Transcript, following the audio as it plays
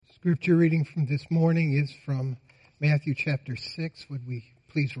Scripture reading from this morning is from Matthew chapter 6. Would we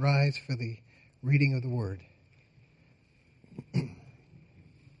please rise for the reading of the Word?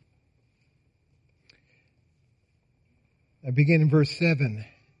 I begin in verse 7.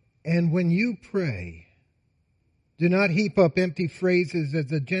 And when you pray, do not heap up empty phrases as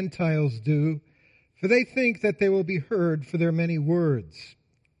the Gentiles do, for they think that they will be heard for their many words.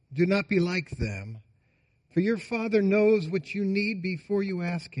 Do not be like them, for your Father knows what you need before you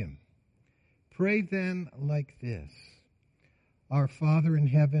ask Him. Pray then like this: Our Father in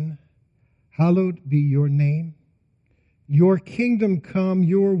heaven, hallowed be your name. Your kingdom come,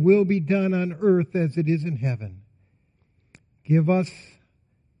 your will be done on earth as it is in heaven. Give us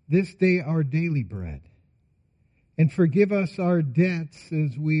this day our daily bread, and forgive us our debts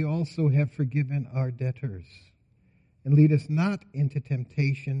as we also have forgiven our debtors. And lead us not into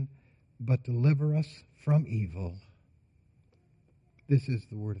temptation, but deliver us from evil. This is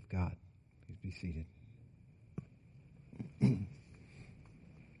the word of God. Please be seated.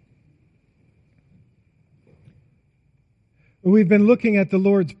 We've been looking at the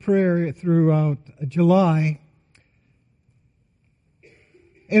Lord's Prayer throughout July,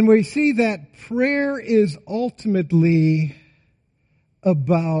 and we see that prayer is ultimately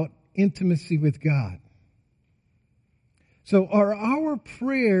about intimacy with God. So are our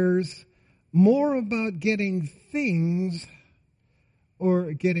prayers more about getting things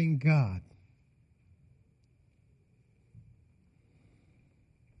or getting God?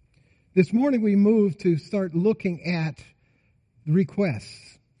 This morning we moved to start looking at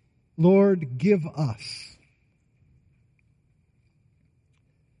requests. Lord, give us.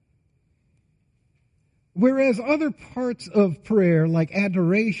 Whereas other parts of prayer, like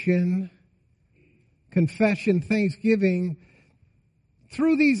adoration, confession, thanksgiving,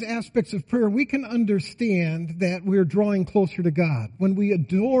 through these aspects of prayer, we can understand that we're drawing closer to God. When we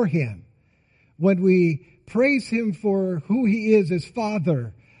adore Him, when we praise Him for who He is as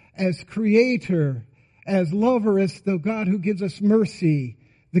Father, as Creator, as Lover, as the God who gives us mercy,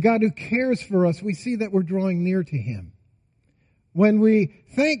 the God who cares for us, we see that we're drawing near to Him. When we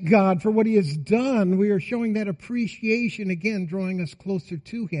thank God for what He has done, we are showing that appreciation, again, drawing us closer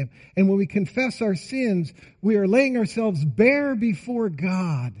to Him. And when we confess our sins, we are laying ourselves bare before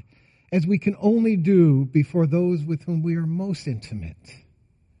God, as we can only do before those with whom we are most intimate.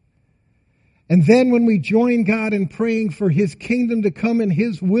 And then when we join God in praying for His kingdom to come and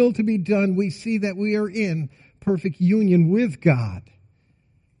His will to be done, we see that we are in perfect union with God.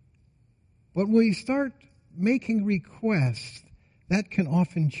 But when we start making requests, that can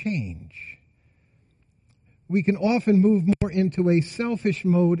often change. We can often move more into a selfish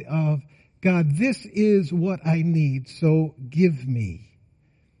mode of, God, this is what I need, so give me.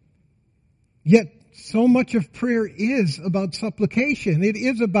 Yet so much of prayer is about supplication. It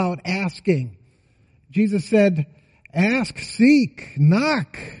is about asking. Jesus said, ask, seek,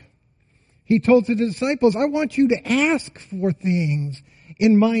 knock. He told the disciples, I want you to ask for things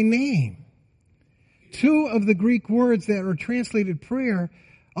in my name. Two of the Greek words that are translated prayer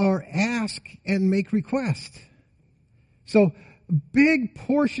are ask and make request. So a big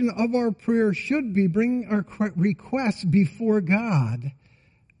portion of our prayer should be bringing our requests before God.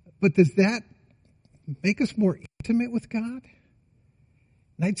 But does that make us more intimate with God?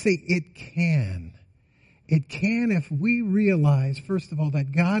 And I'd say it can. It can if we realize, first of all,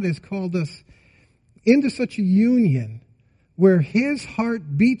 that God has called us into such a union where His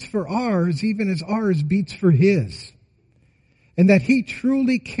heart beats for ours even as ours beats for His. And that He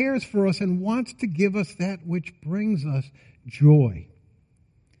truly cares for us and wants to give us that which brings us joy.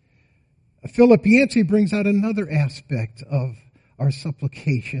 Philip Yancey brings out another aspect of our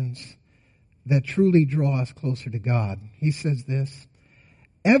supplications that truly draw us closer to God. He says this: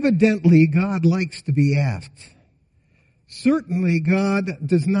 evidently, God likes to be asked. Certainly, God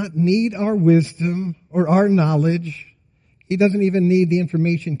does not need our wisdom or our knowledge. He doesn't even need the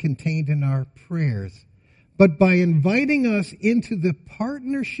information contained in our prayers. But by inviting us into the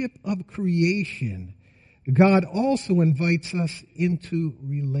partnership of creation, God also invites us into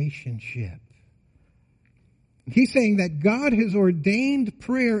relationship. He's saying that God has ordained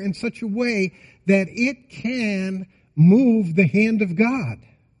prayer in such a way that it can move the hand of God.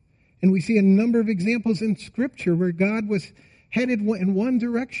 And we see a number of examples in Scripture where God was headed in one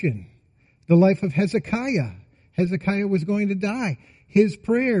direction. The life of Hezekiah. Hezekiah was going to die. His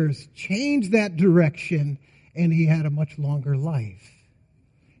prayers changed that direction, and he had a much longer life.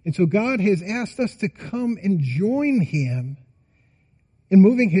 And so God has asked us to come and join Him in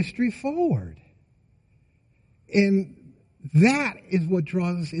moving history forward. And that is what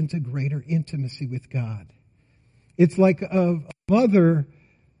draws us into greater intimacy with God. It's like a mother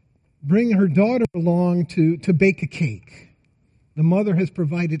bring her daughter along to bake a cake. The mother has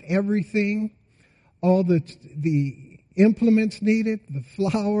provided everything, all the implements needed, the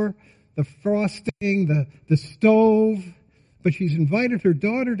flour, the frosting, the stove. But she's invited her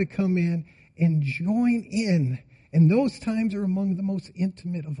daughter to come in and join in. And those times are among the most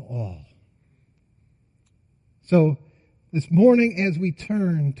intimate of all. So this morning, as we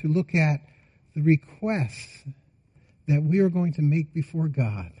turn to look at the requests that we are going to make before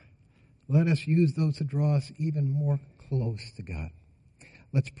God, let us use those to draw us even more close to God.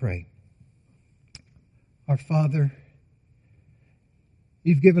 Let's pray. Our Father,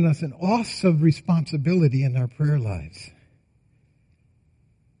 you've given us an awesome responsibility in our prayer lives.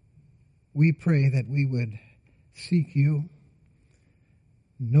 We pray that we would seek you,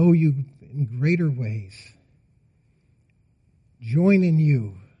 know you in greater ways, join in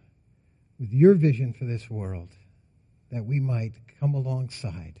you with your vision for this world, that we might come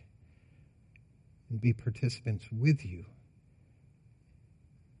alongside and be participants with you.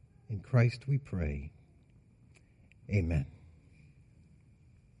 In Christ we pray. Amen.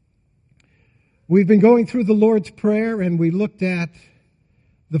 We've been going through the Lord's Prayer, and we looked at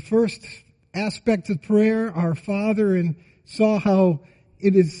the first aspect of prayer, our Father, and saw how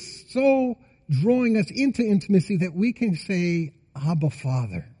it is so drawing us into intimacy that we can say, Abba,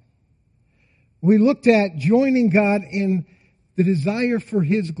 Father. We looked at joining God in the desire for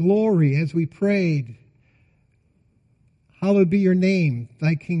His glory as we prayed, hallowed be your name,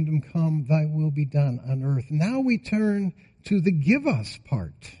 thy kingdom come, thy will be done on earth. Now we turn to the give us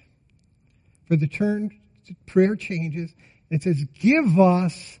part. For the turn, prayer changes. It says, give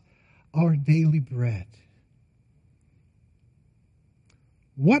us our daily bread.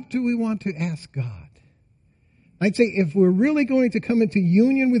 What do we want to ask God? I'd say if we're really going to come into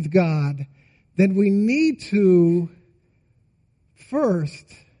union with God, then we need to first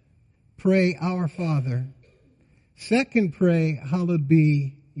pray, Our Father. Second, pray, hallowed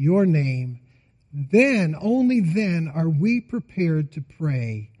be your name. Then, only then, are we prepared to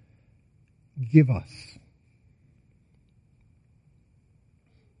pray, give us.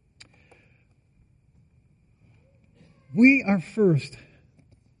 We are first,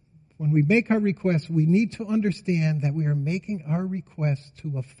 when we make our requests, we need to understand that we are making our requests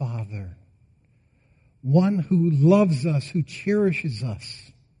to a Father, one who loves us, who cherishes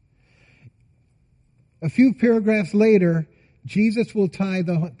us. A few paragraphs later, Jesus will tie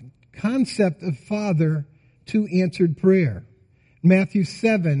the concept of Father to answered prayer. Matthew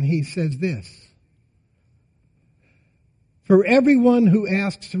 7, he says this, for everyone who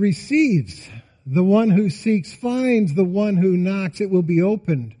asks receives, the one who seeks finds, the one who knocks it will be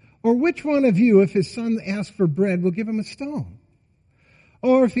opened. Or which one of you, if his son asks for bread, will give him a stone?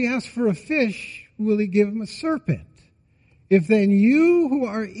 Or if he asks for a fish, will he give him a serpent? If then you who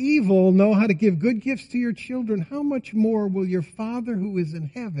are evil know how to give good gifts to your children, how much more will your Father who is in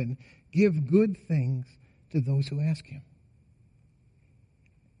heaven give good things to those who ask him?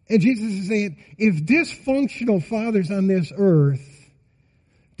 And Jesus is saying, if dysfunctional fathers on this earth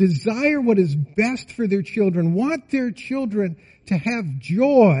desire what is best for their children, want their children to have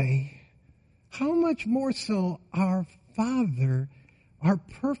joy, how much more so our Father, our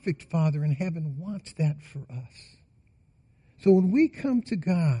perfect Father in heaven, wants that for us. So when we come to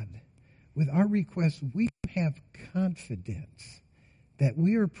God with our requests, we have confidence that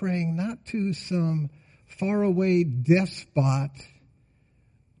we are praying not to some faraway despot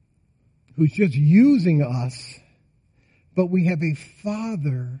who's just using us, but we have a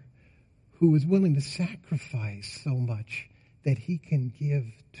Father who is willing to sacrifice so much that he can give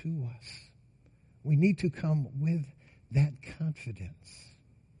to us. We need to come with that confidence.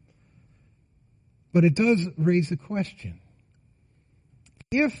 But it does raise a question.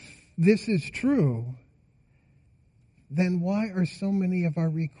 If this is true, then why are so many of our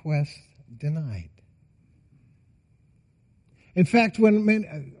requests denied? In fact,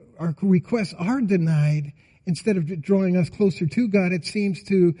 when our requests are denied, instead of drawing us closer to God, it seems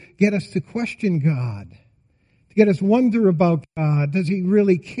to get us to question God, to get us wonder about God. Does he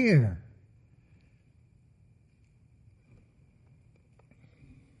really care?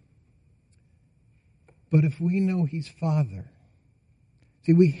 But if we know he's Father,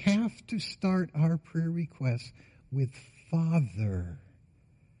 see, we have to start our prayer requests with Father.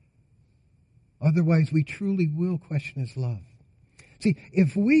 Otherwise, we truly will question his love. See,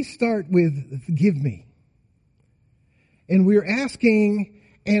 if we start with, give me, and we're asking,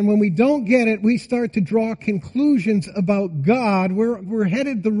 and when we don't get it, we start to draw conclusions about God, we're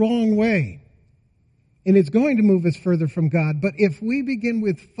headed the wrong way. And it's going to move us further from God. But if we begin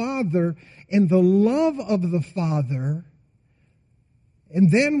with Father and the love of the Father,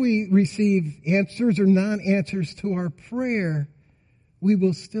 and then we receive answers or non-answers to our prayer, we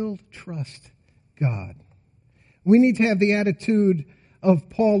will still trust God. We need to have the attitude of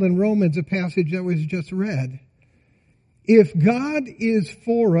Paul in Romans, a passage that was just read. If God is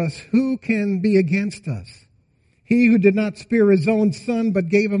for us, who can be against us? He who did not spare his own son, but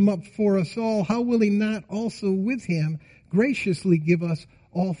gave him up for us all, how will he not also with him graciously give us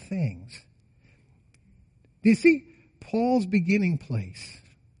all things? Do you see Paul's beginning place?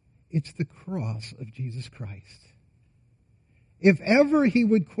 It's the cross of Jesus Christ. If ever he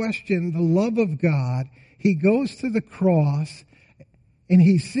would question the love of God, he goes to the cross and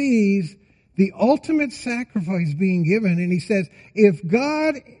he sees the ultimate sacrifice being given. And he says, if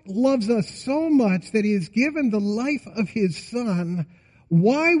God loves us so much that he has given the life of his son,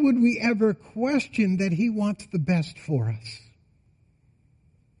 why would we ever question that he wants the best for us?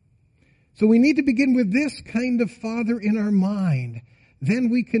 So we need to begin with this kind of Father in our mind. Then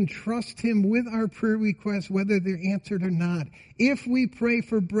we can trust him with our prayer requests, whether they're answered or not. If we pray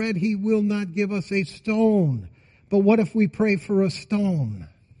for bread, he will not give us a stone. But what if we pray for a stone?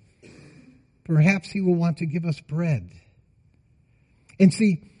 Perhaps he will want to give us bread. And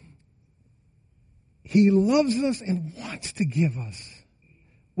see, he loves us and wants to give us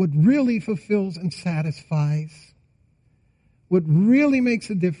what really fulfills and satisfies, what really makes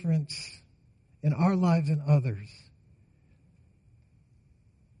a difference in our lives and others.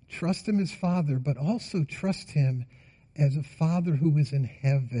 Trust him as Father, but also trust him as a Father who is in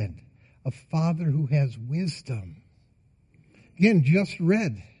heaven, a Father who has wisdom. Again, just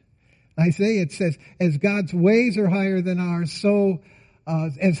read Isaiah, it says, as God's ways are higher than ours, so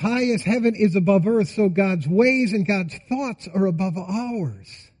as high as heaven is above earth, so God's ways and God's thoughts are above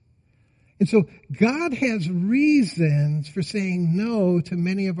ours. And so God has reasons for saying no to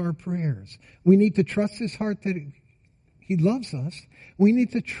many of our prayers. We need to trust his heart that he loves us. We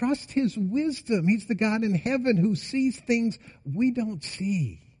need to trust his wisdom. He's the God in heaven who sees things we don't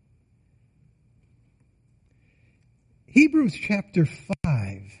see. Hebrews chapter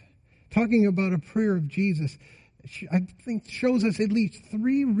 5, talking about a prayer of Jesus, I think shows us at least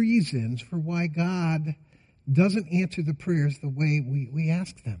 3 reasons for why God doesn't answer the prayers the way we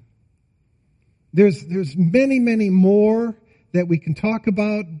ask them. There's many, many more that we can talk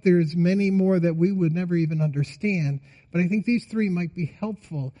about. There's many more that we would never even understand. But I think these 3 might be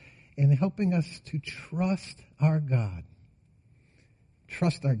helpful in helping us to trust our God.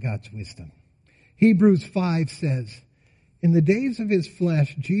 Trust our God's wisdom. Hebrews 5 says, in the days of his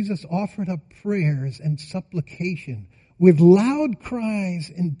flesh, Jesus offered up prayers and supplication with loud cries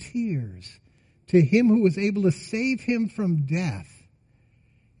and tears to him who was able to save him from death.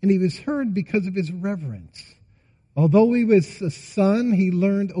 And he was heard because of his reverence. Although he was a son, he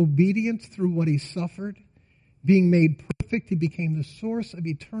learned obedience through what he suffered. Being made perfect, he became the source of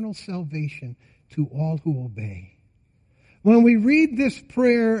eternal salvation to all who obey. When we read this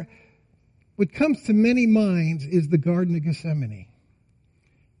prayer, what comes to many minds is the Garden of Gethsemane.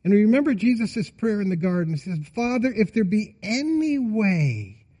 And remember Jesus' prayer in the garden. He says, Father, if there be any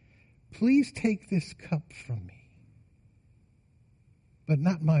way, please take this cup from me. But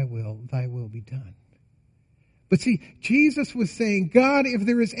not my will, thy will be done. But see, Jesus was saying, God, if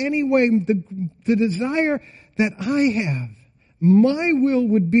there is any way, the desire that I have, my will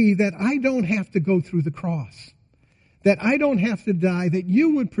would be that I don't have to go through the cross, that I don't have to die, that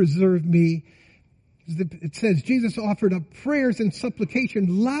you would preserve me. It says Jesus offered up prayers and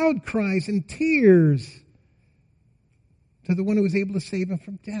supplication, loud cries and tears to the one who was able to save him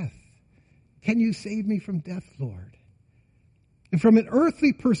from death. Can you save me from death, Lord? And from an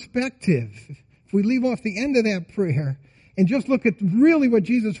earthly perspective, if we leave off the end of that prayer and just look at really what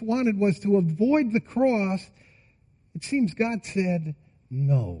Jesus wanted was to avoid the cross, it seems God said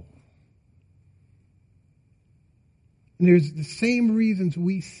no. And there's the same reasons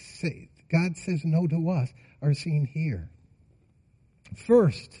we say God says no to us are seen here.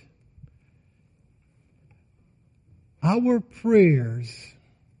 First, our prayers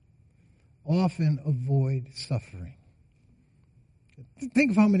often avoid suffering.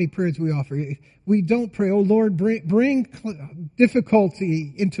 Think of how many prayers we offer. We don't pray, oh Lord, bring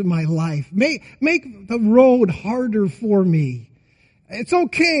difficulty into my life. Make the road harder for me. It's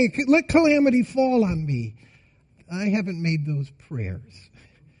okay. Let calamity fall on me. I haven't made those prayers.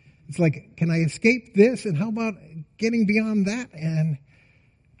 It's like, can I escape this? And how about getting beyond that? And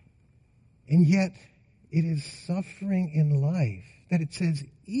yet, it is suffering in life that it says,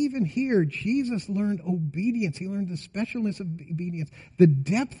 even here, Jesus learned obedience. He learned the specialness of obedience, the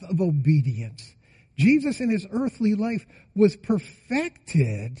depth of obedience. Jesus in his earthly life was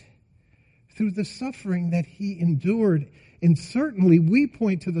perfected through the suffering that he endured. And certainly we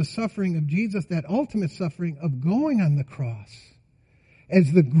point to the suffering of Jesus, that ultimate suffering of going on the cross,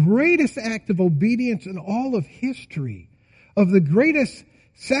 as the greatest act of obedience in all of history, of the greatest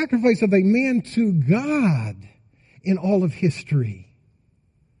sacrifice of a man to God in all of history.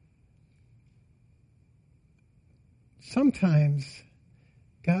 Sometimes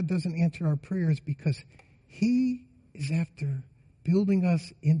God doesn't answer our prayers because He is after building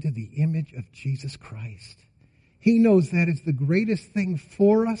us into the image of Jesus Christ. He knows that is the greatest thing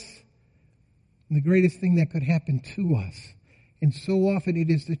for us and the greatest thing that could happen to us. And so often it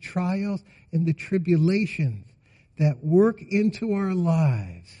is the trials and the tribulations that work into our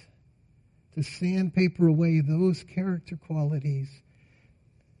lives to sandpaper away those character qualities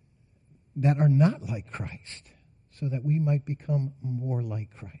that are not like Christ, so that we might become more like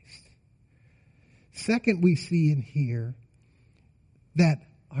Christ. Second, we see and hear that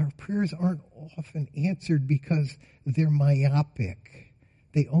our prayers aren't often answered because they're myopic.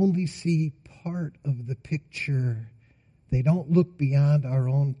 They only see part of the picture. They don't look beyond our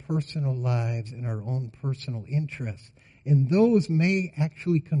own personal lives and our own personal interests. And those may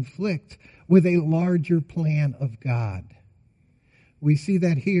actually conflict with a larger plan of God. We see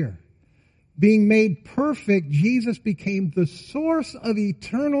that here. Being made perfect, Jesus became the source of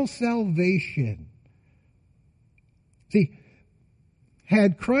eternal salvation. See,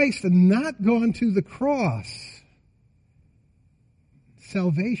 had Christ not gone to the cross,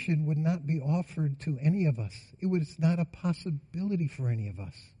 salvation would not be offered to any of us. It was not a possibility for any of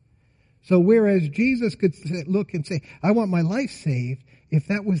us. So whereas Jesus could look and say, I want my life saved, if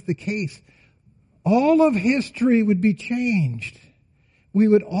that was the case, all of history would be changed. We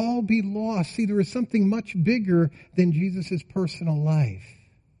would all be lost. See, there is something much bigger than Jesus' personal life.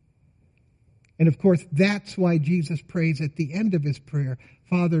 And of course, that's why Jesus prays at the end of his prayer,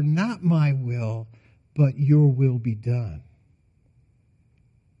 Father, not my will, but your will be done.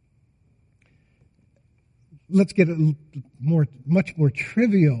 Let's get a much more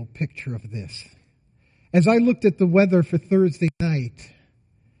trivial picture of this. As I looked at the weather for Thursday night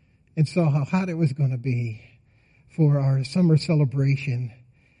and saw how hot it was going to be for our summer celebration,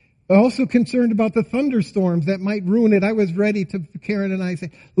 also concerned about the thunderstorms that might ruin it, I was ready to, Karen and I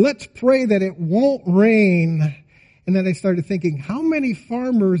say, let's pray that it won't rain. And then I started thinking, how many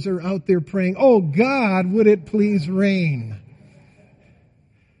farmers are out there praying, oh God, would it please rain?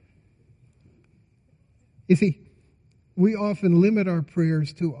 You see, we often limit our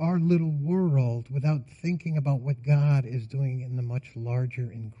prayers to our little world without thinking about what God is doing in the much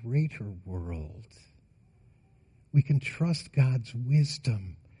larger and greater world. We can trust God's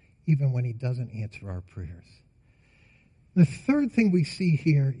wisdom even when he doesn't answer our prayers. The third thing we see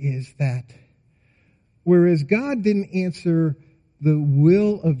here is that whereas God didn't answer the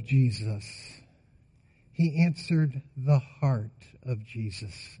will of Jesus, he answered the heart of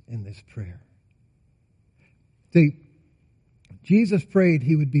Jesus in this prayer. See, Jesus prayed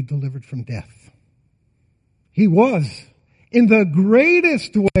he would be delivered from death. He was. In the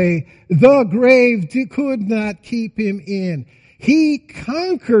greatest way, the grave could not keep him in. He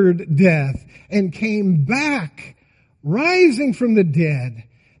conquered death and came back, rising from the dead,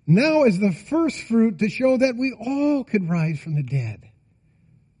 now as the first fruit to show that we all could rise from the dead.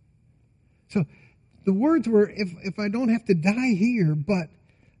 So the words were, if I don't have to die here, but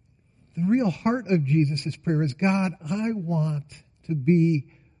the real heart of Jesus' prayer is, God, I want to be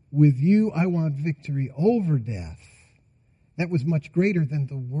with you. I want victory over death. That was much greater than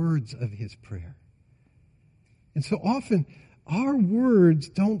the words of his prayer. And so often, our words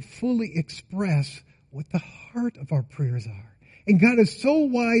don't fully express what the heart of our prayers are. And God is so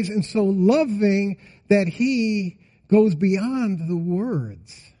wise and so loving that he goes beyond the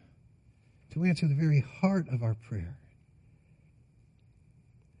words to answer the very heart of our prayer.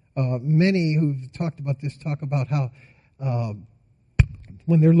 Many who've talked about this talk about how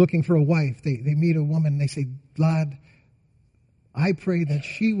when they're looking for a wife, they meet a woman and they say, God, I pray that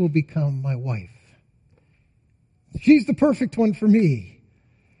she will become my wife. She's the perfect one for me.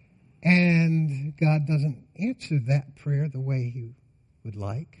 And God doesn't answer that prayer the way he would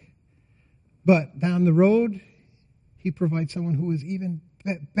like. But down the road, he provides someone who is even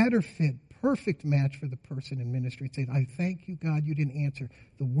better fit, perfect match for the person in ministry. Saying, I thank you, God, you didn't answer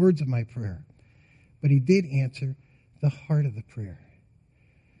the words of my prayer. But he did answer the heart of the prayer.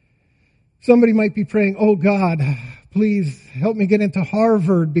 Somebody might be praying, oh God, please help me get into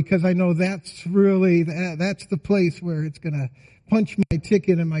Harvard because I know that's the place where it's going to punch my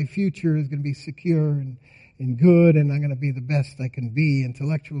ticket and my future is going to be secure and good and I'm going to be the best I can be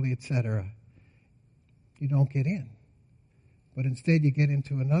intellectually, etc. You don't get in. But instead you get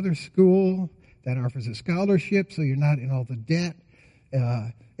into another school that offers a scholarship so you're not in all the debt.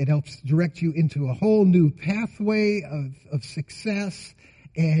 It helps direct you into a whole new pathway of success.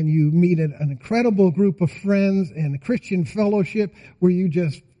 And you meet an incredible group of friends and a Christian fellowship where you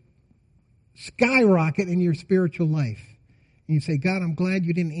just skyrocket in your spiritual life. And you say, God, I'm glad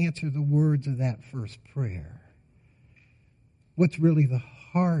you didn't answer the words of that first prayer. What's really the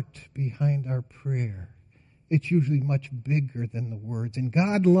heart behind our prayer? It's usually much bigger than the words. And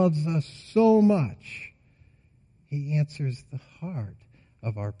God loves us so much, He answers the heart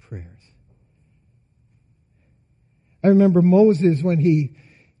of our prayers. I remember Moses when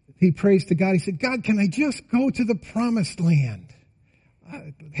he prays to God. He said, God, can I just go to the promised land?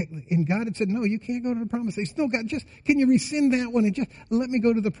 And God had said, no, you can't go to the promised land. He said, no, God, can you rescind that one and just let me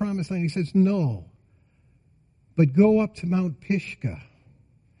go to the promised land? He says, no, but go up to Mount Pisgah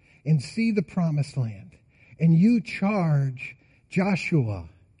and see the promised land. And you charge Joshua,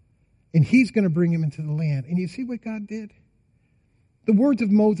 and he's going to bring him into the land. And you see what God did? The words of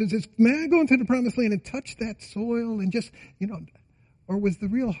Moses is, may I go into the promised land and touch that soil and just, or was the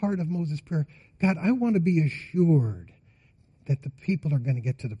real heart of Moses' prayer, God, I want to be assured that the people are going to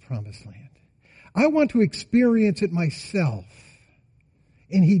get to the promised land. I want to experience it myself.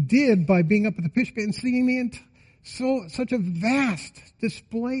 And he did by being up at the Pisgah and seeing such a vast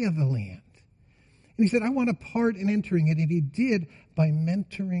display of the land. And he said, I want a part in entering it. And he did by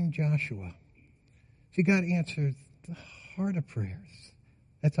mentoring Joshua. See, God answered the heart of prayers.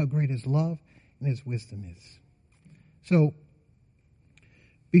 That's how great His love and His wisdom is. So,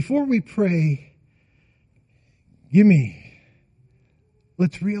 before we pray, give me,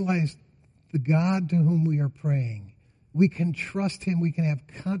 let's realize the God to whom we are praying. We can trust Him. We can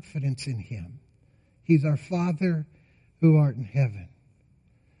have confidence in Him. He's our Father who art in heaven.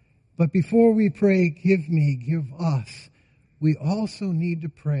 But before we pray, give me, give us, we also need to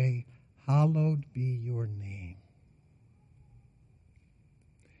pray, hallowed be your name.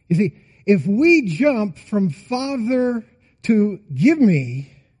 You see, if we jump from Father to give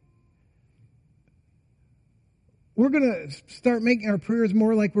me, we're going to start making our prayers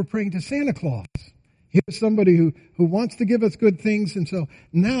more like we're praying to Santa Claus. Here's somebody who wants to give us good things, and so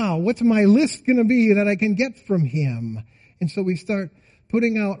now what's my list going to be that I can get from Him? And so we start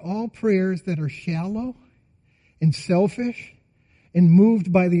putting out all prayers that are shallow and selfish and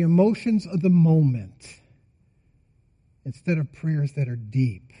moved by the emotions of the moment instead of prayers that are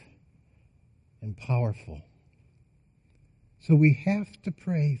deep and powerful. So we have to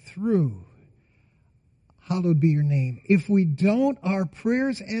pray through, hallowed be your name. If we don't, our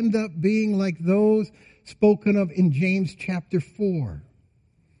prayers end up being like those spoken of in James chapter 4.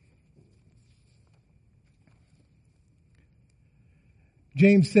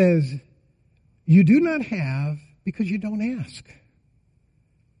 James says, you do not have because you don't ask.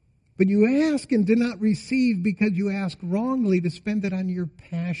 But you ask and do not receive because you ask wrongly to spend it on your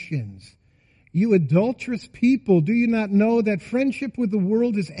passions. You adulterous people, do you not know that friendship with the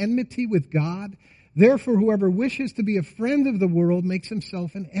world is enmity with God? Therefore, whoever wishes to be a friend of the world makes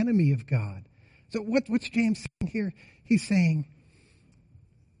himself an enemy of God. So what's James saying here? He's saying,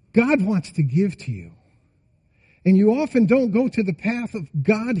 God wants to give to you. And you often don't go to the path of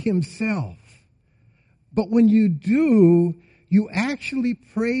God Himself. But when you do, you actually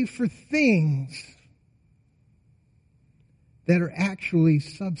pray for things that are actually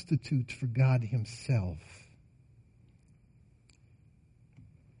substitutes for God Himself.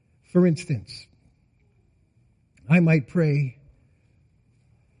 For instance, I might pray,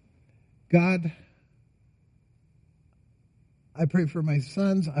 God, I pray for my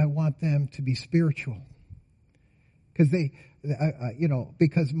sons. I want them to be spiritual. Because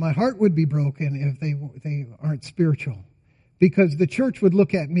because my heart would be broken if they aren't spiritual. Because the church would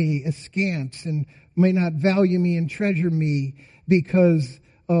look at me askance and may not value me and treasure me because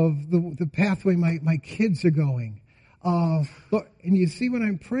of the pathway my kids are going. And you see what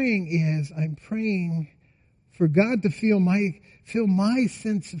I'm praying is, I'm praying for God to feel my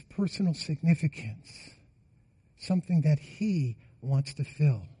sense of personal significance. Something that He wants to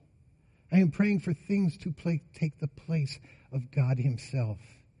fill. I am praying for things to take the place of God Himself.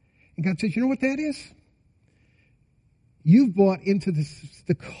 And God says, you know what that is? You've bought into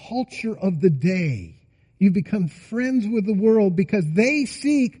the culture of the day. You've become friends with the world because they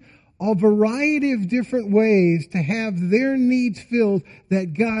seek a variety of different ways to have their needs filled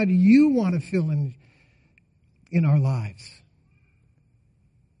that, God, you want to fill in our lives.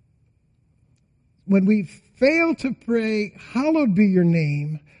 When we fail to pray, hallowed be your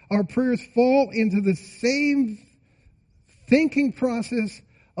name, our prayers fall into the same thinking process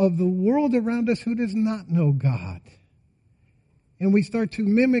of the world around us who does not know God. and we start to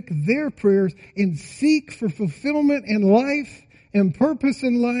mimic their prayers and seek for fulfillment in life and purpose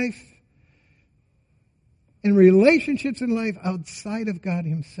in life and relationships in life outside of God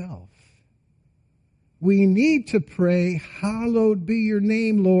himself. We need to pray, hallowed be your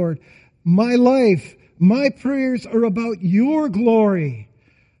name, Lord. My life, my prayers are about your glory.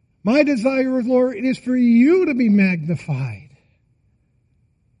 My desire, Lord, it is for you to be magnified.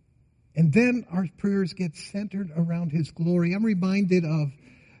 And then our prayers get centered around his glory. I'm reminded of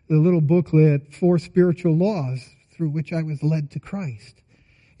the little booklet, 4 Spiritual Laws, through which I was led to Christ.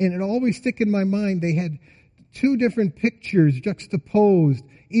 And it always stuck in my mind. They had 2 different pictures juxtaposed,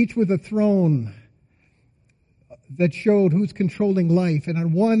 each with a throne that showed who's controlling life. And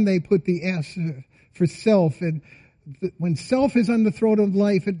on one they put the S for self. And when self is on the throne of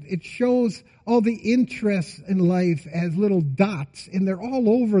life, it shows all the interests in life as little dots, and they're all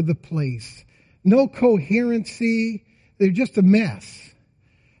over the place. No coherency. They're just a mess.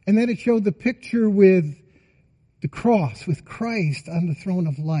 And then it showed the picture with the cross, with Christ on the throne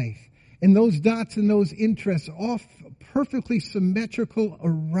of life. And those dots and those interests all perfectly symmetrical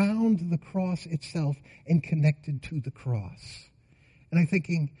around the cross itself and connected to the cross. And I'm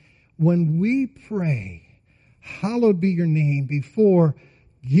thinking, when we pray, hallowed be your name, before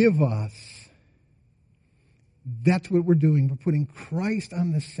give us, that's what we're doing. We're putting Christ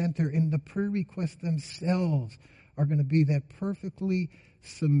on the center, and the prayer requests themselves are going to be that perfectly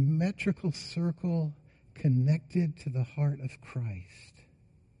symmetrical circle connected to the heart of Christ.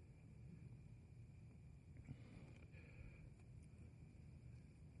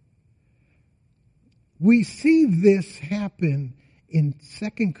 We see this happen in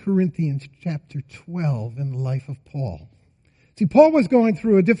 2 Corinthians chapter 12 in the life of Paul. See, Paul was going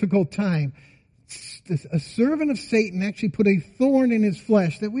through a difficult time. A servant of Satan actually put a thorn in his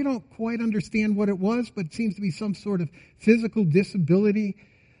flesh that we don't quite understand what it was, but it seems to be some sort of physical disability.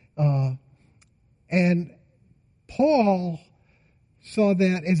 And Paul saw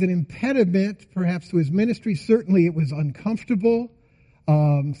that as an impediment, perhaps, to his ministry. Certainly it was uncomfortable.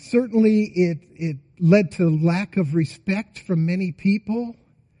 Certainly it led to lack of respect from many people.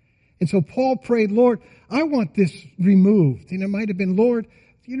 And so Paul prayed, Lord, I want this removed. And it might have been, Lord,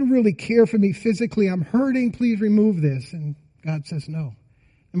 you don't really care for me physically. I'm hurting. Please remove this. And God says no.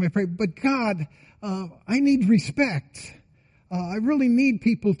 And I pray, but God, I need respect. I really need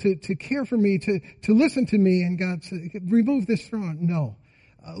people to care for me, to listen to me. And God said, remove this throne. No.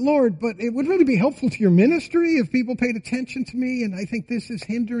 Lord, but it would really be helpful to your ministry if people paid attention to me, and I think this is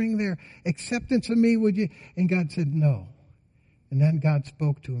hindering their acceptance of me, would you? And God said, no. And then God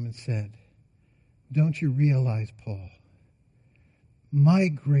spoke to him and said, don't you realize, Paul, my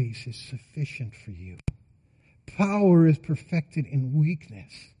grace is sufficient for you. Power is perfected in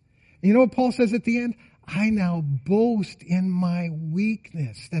weakness. And you know what Paul says at the end? I now boast in my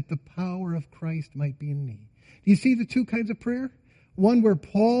weakness, that the power of Christ might be in me. Do you see the 2 kinds of prayer? One where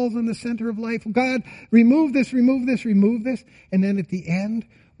Paul's in the center of life. God, remove this, remove this, remove this. And then at the end,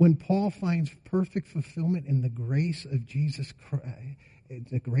 when Paul finds perfect fulfillment in the grace of Jesus Christ,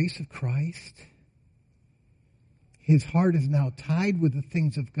 the grace of Christ, his heart is now tied with the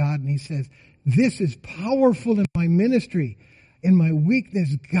things of God. And he says, this is powerful in my ministry. In my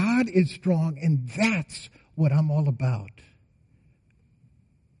weakness, God is strong. And that's what I'm all about.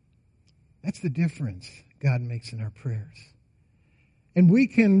 That's the difference God makes in our prayers. And we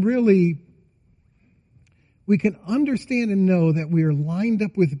can understand and know that we are lined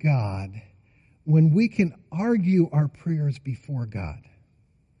up with God when we can argue our prayers before God.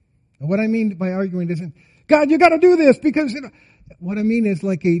 And what I mean by arguing isn't, God, you got to do this because, what I mean is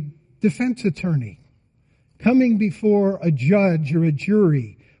like a defense attorney coming before a judge or a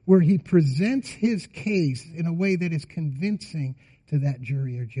jury where he presents his case in a way that is convincing to that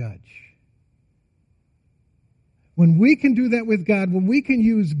jury or judge. When we can do that with God, when we can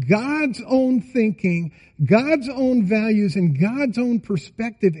use God's own thinking, God's own values, and God's own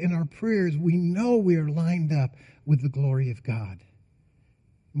perspective in our prayers, we know we are lined up with the glory of God.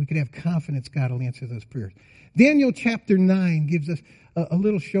 We can have confidence God will answer those prayers. Daniel chapter 9 gives us a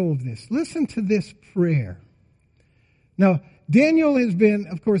little show of this. Listen to this prayer. Now, Daniel has been,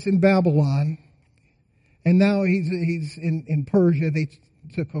 of course, in Babylon, and now he's in Persia. They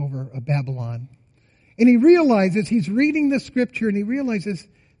took over Babylon. And he realizes, he's reading the scripture, and he realizes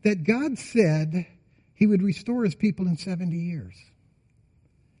that God said he would restore his people in 70 years.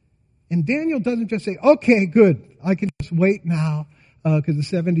 And Daniel doesn't just say, okay, good, I can just wait now because the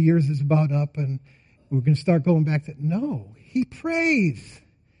 70 years is about up and we're going to start going back to... No, he prays.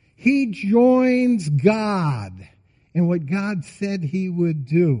 He joins God in what God said he would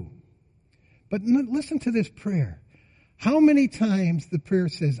do. But listen to this prayer. How many times the prayer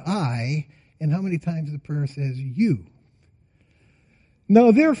says I, and how many times the prayer says you?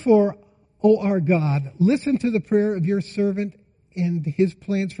 Now therefore, O our God, listen to the prayer of your servant and his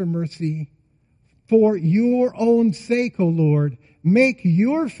plans for mercy. For your own sake, O Lord, make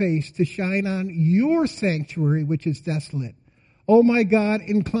your face to shine on your sanctuary, which is desolate. O my God,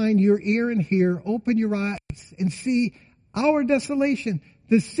 incline your ear and hear, open your eyes and see our desolation,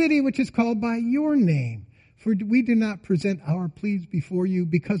 the city which is called by your name. For we do not present our pleas before you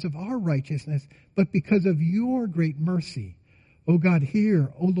because of our righteousness, but because of your great mercy. O God,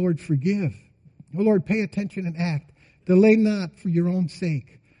 hear. O Lord, forgive. O Lord, pay attention and act. Delay not for your own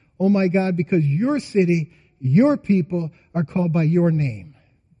sake. O my God, because your city, your people are called by your name.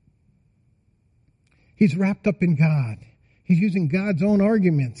 He's wrapped up in God. He's using God's own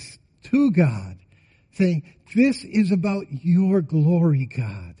arguments to God, saying, this is about your glory,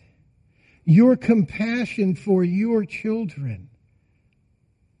 God. Your compassion for your children.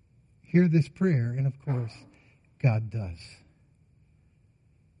 Hear this prayer, and of course, God does.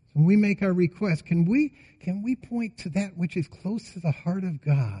 When we make our request, can we point to that which is close to the heart of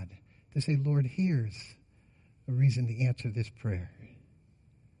God to say, Lord, here's a reason to answer this prayer.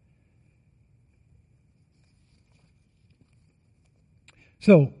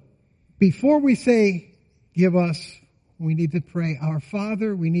 So, before we say, give us, we need to pray, our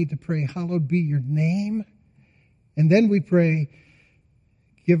Father. We need to pray, hallowed be your name. And then we pray,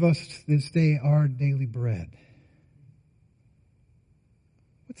 give us this day our daily bread.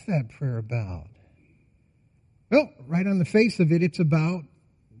 What's that prayer about? Well, right on the face of it, it's about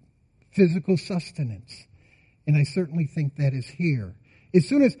physical sustenance. And I certainly think that is here. As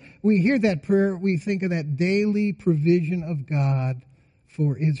soon as we hear that prayer, we think of that daily provision of God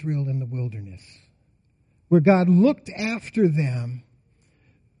for Israel in the wilderness, where God looked after them,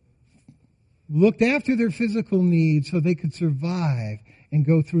 looked after their physical needs so they could survive and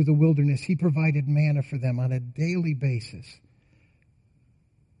go through the wilderness. He provided manna for them on a daily basis.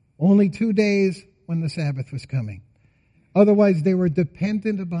 Only 2 days when the Sabbath was coming. Otherwise, they were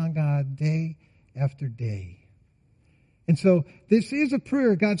dependent upon God day after day. And so this is a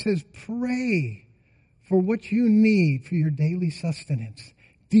prayer. God says, pray for what you need for your daily sustenance.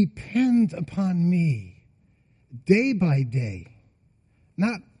 Depend upon me day by day.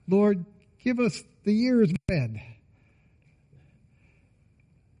 Not, Lord, give us the year's bread.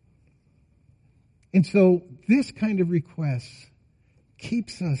 And so this kind of request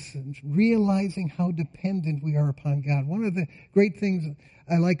keeps us realizing how dependent we are upon God. One of the great things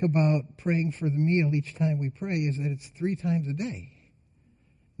I like about praying for the meal each time we pray is that it's 3 times a day.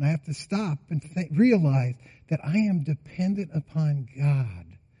 And I have to stop and realize that I am dependent upon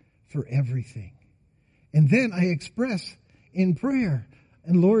God for everything. And then I express in prayer,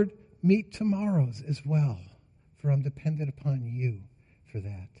 and Lord, meet tomorrow's as well, for I'm dependent upon you for that.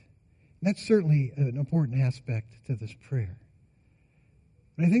 And that's certainly an important aspect to this prayer.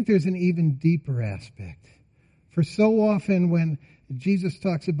 But I think there's an even deeper aspect. For so often when Jesus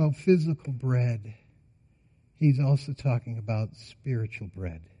talks about physical bread, he's also talking about spiritual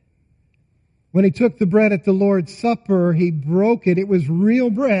bread. When he took the bread at the Lord's Supper, he broke it. It was real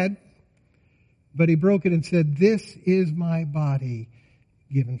bread, but he broke it and said, this is my body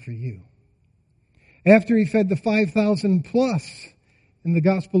given for you. After he fed the 5,000 plus in the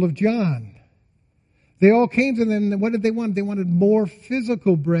Gospel of John, they all came to them, and what did they want? They wanted more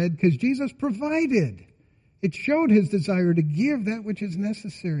physical bread because Jesus provided. It showed his desire to give that which is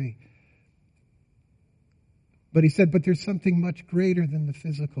necessary. But he said, but there's something much greater than the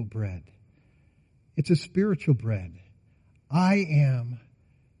physical bread. It's a spiritual bread. I am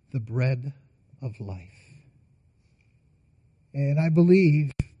the bread of life. And I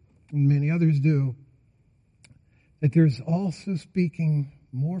believe, and many others do, that there's also speaking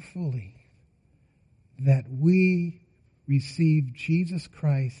more fully that we receive Jesus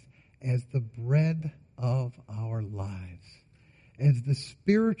Christ as the bread of our lives, as the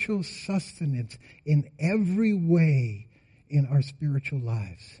spiritual sustenance in every way in our spiritual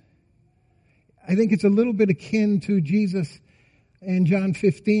lives. I think it's a little bit akin to Jesus in John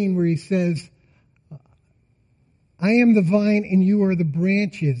 15 where he says, I am the vine and you are the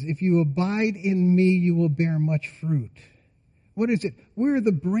branches. If you abide in me, you will bear much fruit. What is it? We're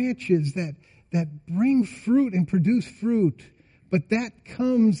the branches that bring fruit and produce fruit. But that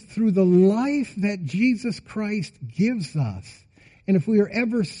comes through the life that Jesus Christ gives us. And if we are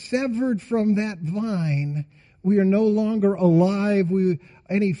ever severed from that vine, we are no longer alive.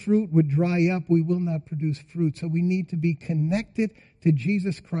 Any fruit would dry up. We will not produce fruit. So we need to be connected to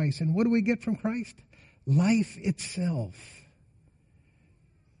Jesus Christ. And what do we get from Christ? Life itself.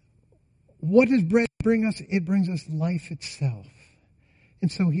 what does bread bring us? It brings us life itself.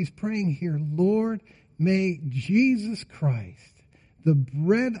 And so he's praying here, Lord, may Jesus Christ, the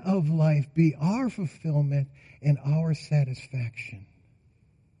bread of life, be our fulfillment and our satisfaction.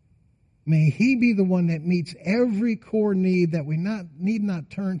 May he be the one that meets every core need, that we need not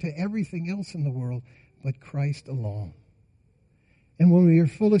turn to everything else in the world, but Christ alone. And when we are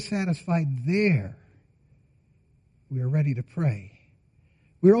fully satisfied there, we are ready to pray.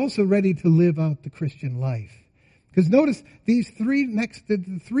 We're also ready to live out the Christian life. Because notice the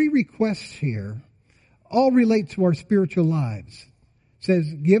three requests here all relate to our spiritual lives. It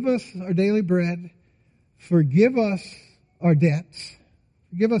says, give us our daily bread, forgive us our debts,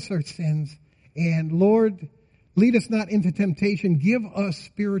 forgive us our sins, and Lord, lead us not into temptation, give us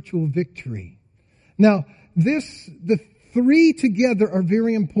spiritual victory. Now, the three together are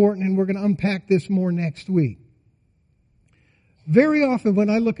very important, and we're going to unpack this more next week. Very often when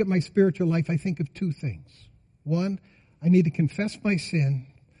I look at my spiritual life, I think of two things. One, I need to confess my sin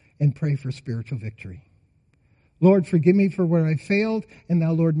and pray for spiritual victory. Lord, forgive me for where I failed, and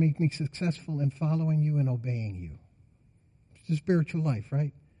now, Lord, make me successful in following you and obeying you. It's a spiritual life,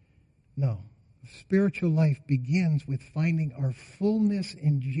 right? No. Spiritual life begins with finding our fullness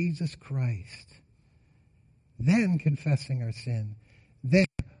in Jesus Christ, then confessing our sin, then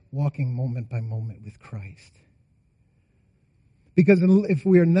walking moment by moment with Christ. Because if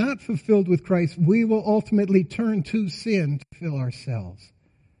we are not fulfilled with Christ, we will ultimately turn to sin to fill ourselves.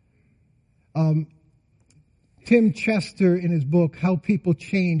 Tim Chester, in his book, How People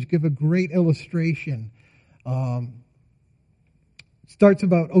Change, give a great illustration. Starts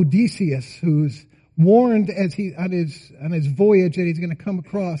about Odysseus, who's warned as he on his voyage that he's going to come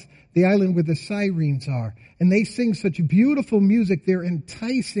across the island where the sirens are. And they sing such beautiful music. They're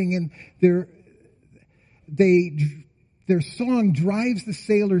enticing, and their song drives the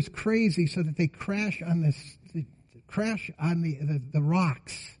sailors crazy so that they crash on the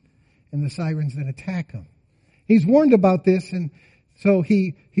rocks, and the sirens then attack them. He's warned about this, and so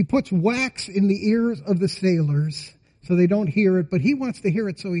he puts wax in the ears of the sailors so they don't hear it, but he wants to hear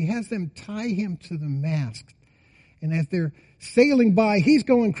it, so he has them tie him to the mast. And as they're sailing by, he's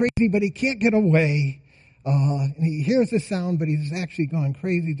going crazy, but he can't get away. And he hears the sound, but he's actually gone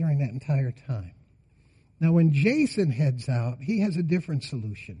crazy during that entire time. Now, when Jason heads out, he has a different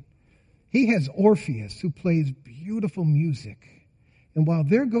solution. He has Orpheus, who plays beautiful music. And while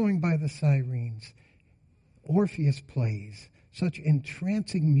they're going by the sirens, Orpheus plays such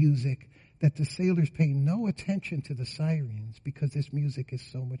entrancing music that the sailors pay no attention to the sirens because this music is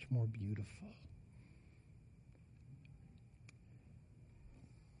so much more beautiful.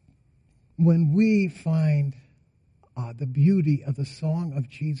 When we find the beauty of the song of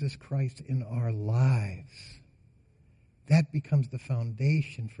Jesus Christ in our lives, that becomes the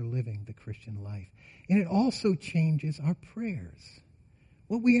foundation for living the Christian life. And it also changes our prayers,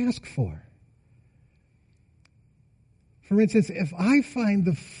 what we ask for. For instance, if I find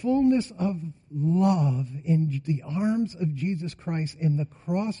the fullness of love in the arms of Jesus Christ, in the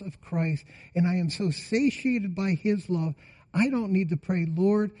cross of Christ, and I am so satiated by his love, I don't need to pray,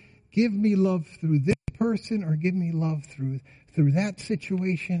 Lord, give me love through this person or give me love through that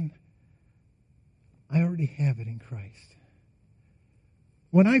situation. I already have it in Christ.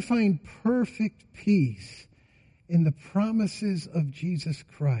 When I find perfect peace in the promises of Jesus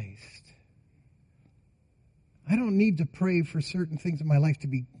Christ, I don't need to pray for certain things in my life to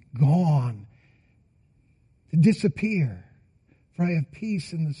be gone, to disappear, for I have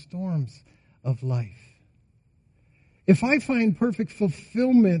peace in the storms of life. If I find perfect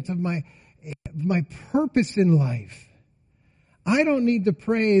fulfillment of my purpose in life, I don't need to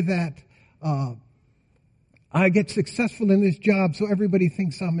pray that I get successful in this job so everybody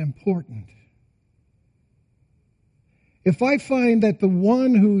thinks I'm important. If I find that the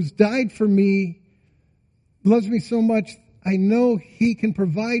one who's died for me loves me so much, I know he can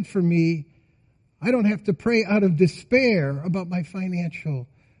provide for me, I don't have to pray out of despair about my financial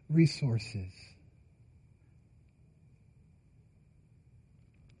resources.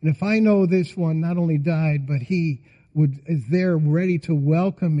 And if I know this one not only died, but he is there ready to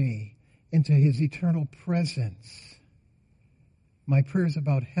welcome me into his eternal presence, my prayers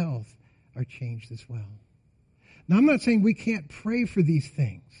about health are changed as well. Now, I'm not saying we can't pray for these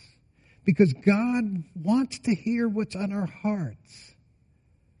things, because God wants to hear what's on our hearts.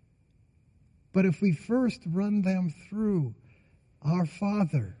 But if we first run them through, our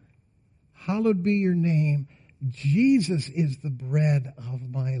Father, hallowed be your name, Jesus is the bread of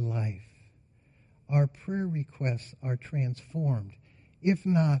my life, our prayer requests are transformed, if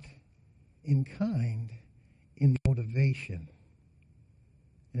not in kind, in motivation.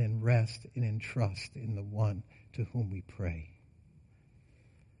 and in rest and in trust in the one to whom we pray.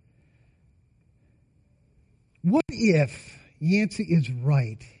 What if Yancey is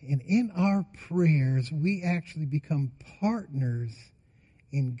right, and in our prayers we actually become partners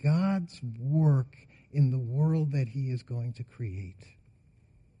in God's work in the world that he is going to create?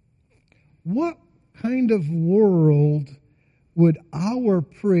 What kind of world would our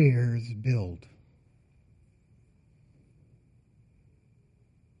prayers build?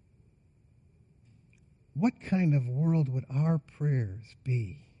 What kind of world would our prayers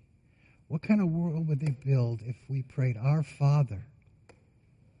be? What kind of world would they build if we prayed, Our Father,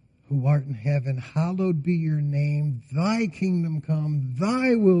 who art in heaven, hallowed be your name, thy kingdom come,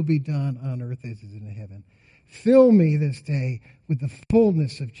 thy will be done on earth as it is in heaven. Fill me this day with the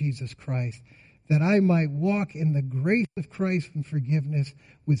fullness of Jesus Christ, that I might walk in the grace of Christ and forgiveness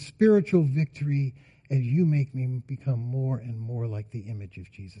with spiritual victory, as you make me become more and more like the image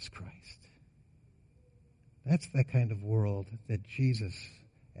of Jesus Christ. That's the kind of world that Jesus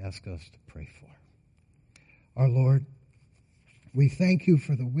ask us to pray for. Our Lord, we thank you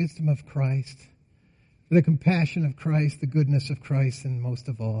for the wisdom of Christ, for the compassion of Christ, the goodness of Christ, and most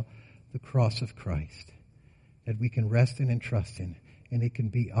of all, the cross of Christ, that we can rest in and trust in, and it can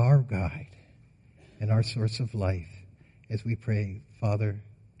be our guide and our source of life as we pray, Father,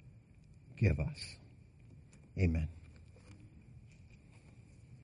 give us. Amen.